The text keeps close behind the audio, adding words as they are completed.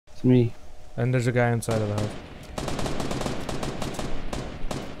It's me. And there's a guy inside of the house.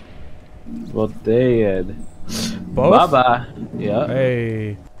 What they had. Both? Bye-bye. Yeah.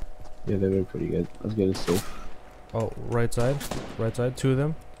 Hey. Yeah, they were pretty good. Let's get it safe. Oh, right side. Right side. Two of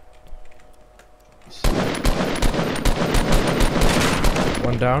them.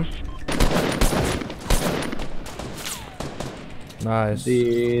 One down. Nice.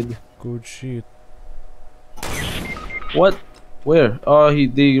 Did. Good shit. What? Where? Oh,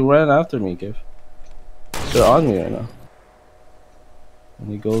 they ran after me, Kev. They're on me right now.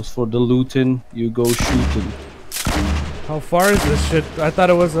 And he goes for the looting, you go shooting. How far is this shit? I thought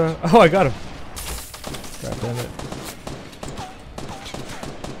it was a... Oh, I got him. God damn it.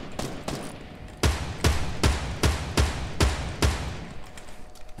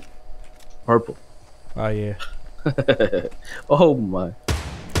 Purple. Oh, yeah. Oh my.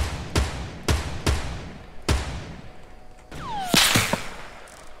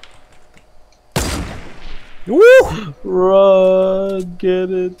 Woo! Run, get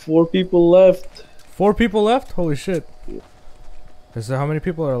it. 4 people left. 4 people left? Holy shit. Is there how many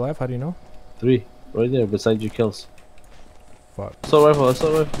people are alive? How do you know? 3. Right there, beside your kills. Fuck. Assault rifle,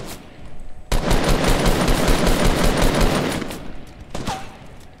 assault rifle.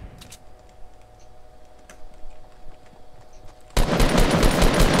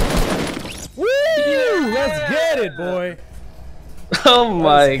 Woo! Let's get it, boy. Oh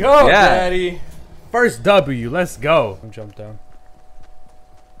my Let's go, god. Daddy. First W, let's go. Jump down.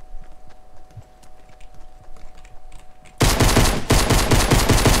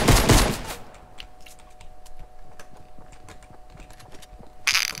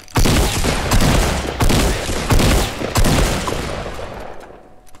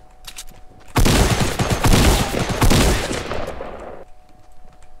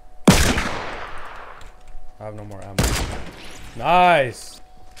 I have no more ammo. Nice.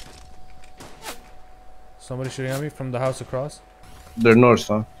 Somebody shooting at me from the house across? They're north,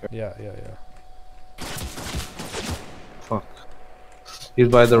 huh? Yeah. Fuck. He's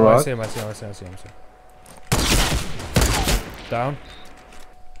by the rock. I see him. Down.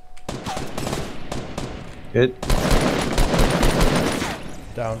 Hit.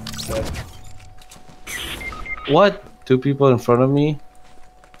 Down. Dead. What? 2 people in front of me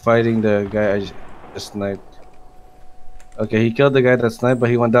fighting the guy I just sniped. Okay, he killed the guy that sniped, but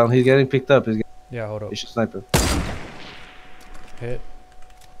he went down. He's getting picked up. Yeah, hold up. You should snipe him. Hit.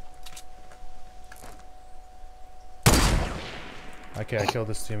 Okay, I killed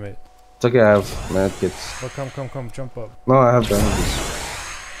this teammate. It's okay, I have mad kits. Well, come, jump up. No, I have bandages.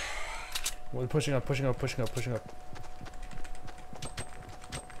 Well, pushing up.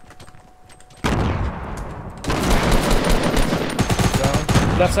 Down.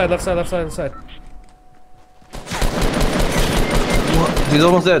 Left side. What? He's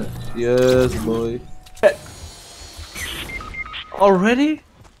almost dead. Yes, boy. Already?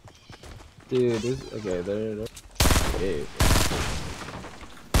 Dude, this... Okay, there. Okay.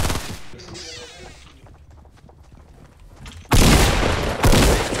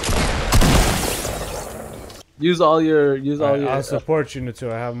 Use all your... I'll support you too.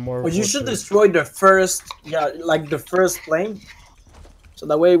 I have more. But you should destroy the first, like the first plane. So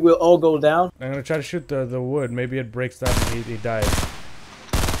that way we'll all go down. I'm gonna try to shoot the wood. Maybe it breaks down and he dies.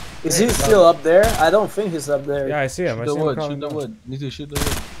 Is he still up there? I don't think he's up there. Yeah, I see him. Shoot the wood. Need to shoot the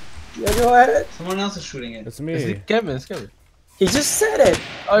wood. Yeah, go ahead. Someone else is shooting it. It's me. It's Kevin. He just said it.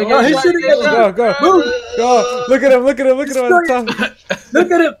 Oh, he's shooting it. Go. Go. Look at him at the top.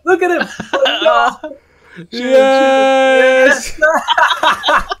 Look at him. No. Yes!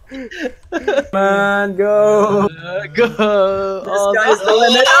 Man, go. Go. This guy's the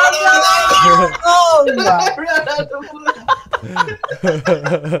limit. Oh my.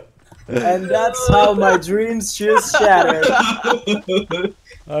 And that's how my dreams just shattered.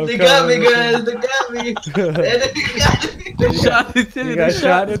 They got me, guys. They got me. You got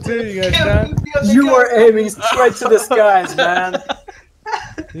shot it too? You got shot? You were aiming straight to the skies, man.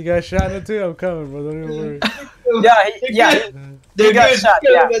 You got shot in it too? I'm coming, bro. Don't even worry. They got shot.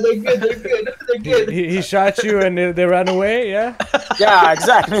 Yeah, They're good. He shot you and they ran away. Yeah. Yeah,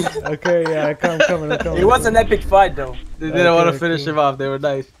 exactly. Okay. Yeah, I'm coming. It was an epic fight, though. They didn't want to finish him off. They were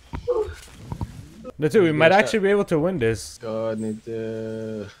nice. The two, we might actually be able to win this. God, need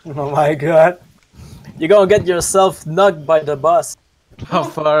to... Oh my god. You're gonna get yourself knocked by the bus. How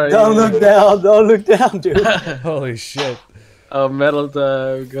far are Don't look down. Don't look down, dude. Holy shit. Oh, metal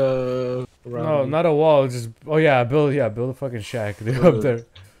time, go. No, not a wall. Just build a fucking shack, dude, up there.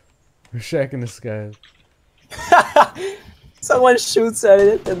 We're shacking the sky. Someone shoots at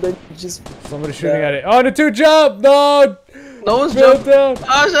it and then just... Somebody shooting at it. Oh, the two jump! No! No one's Build jumping. down.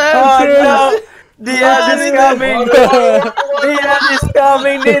 Oh, Oh no! The end is coming! The end is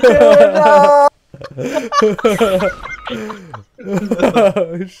coming, Nito! No!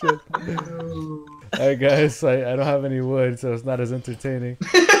 Oh shit. Alright guys, I don't have any wood, so it's not as entertaining.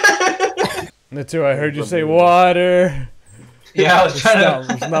 Natu, I heard you say water. Yeah, I was trying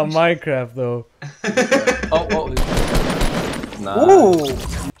to. It's not Minecraft though. Oh. Nice.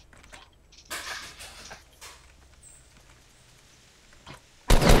 Ooh!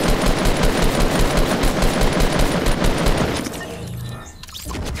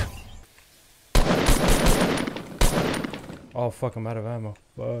 Oh fuck, I'm out of ammo.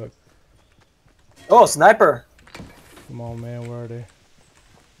 Fuck. Oh, sniper! Come on man, where are they?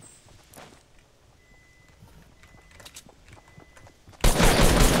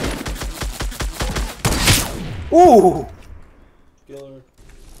 Ooh! Killer.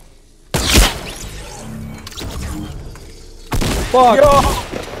 Fuck!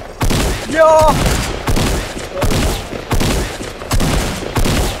 Yo!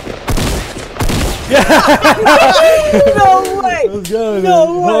 No way! Let's go, No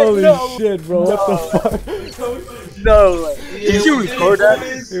dude. way, Holy no. shit, bro. What the fuck? No way! Did you record that?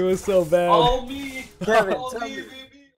 It was so bad. All me. Kevin, All tell me, me. baby.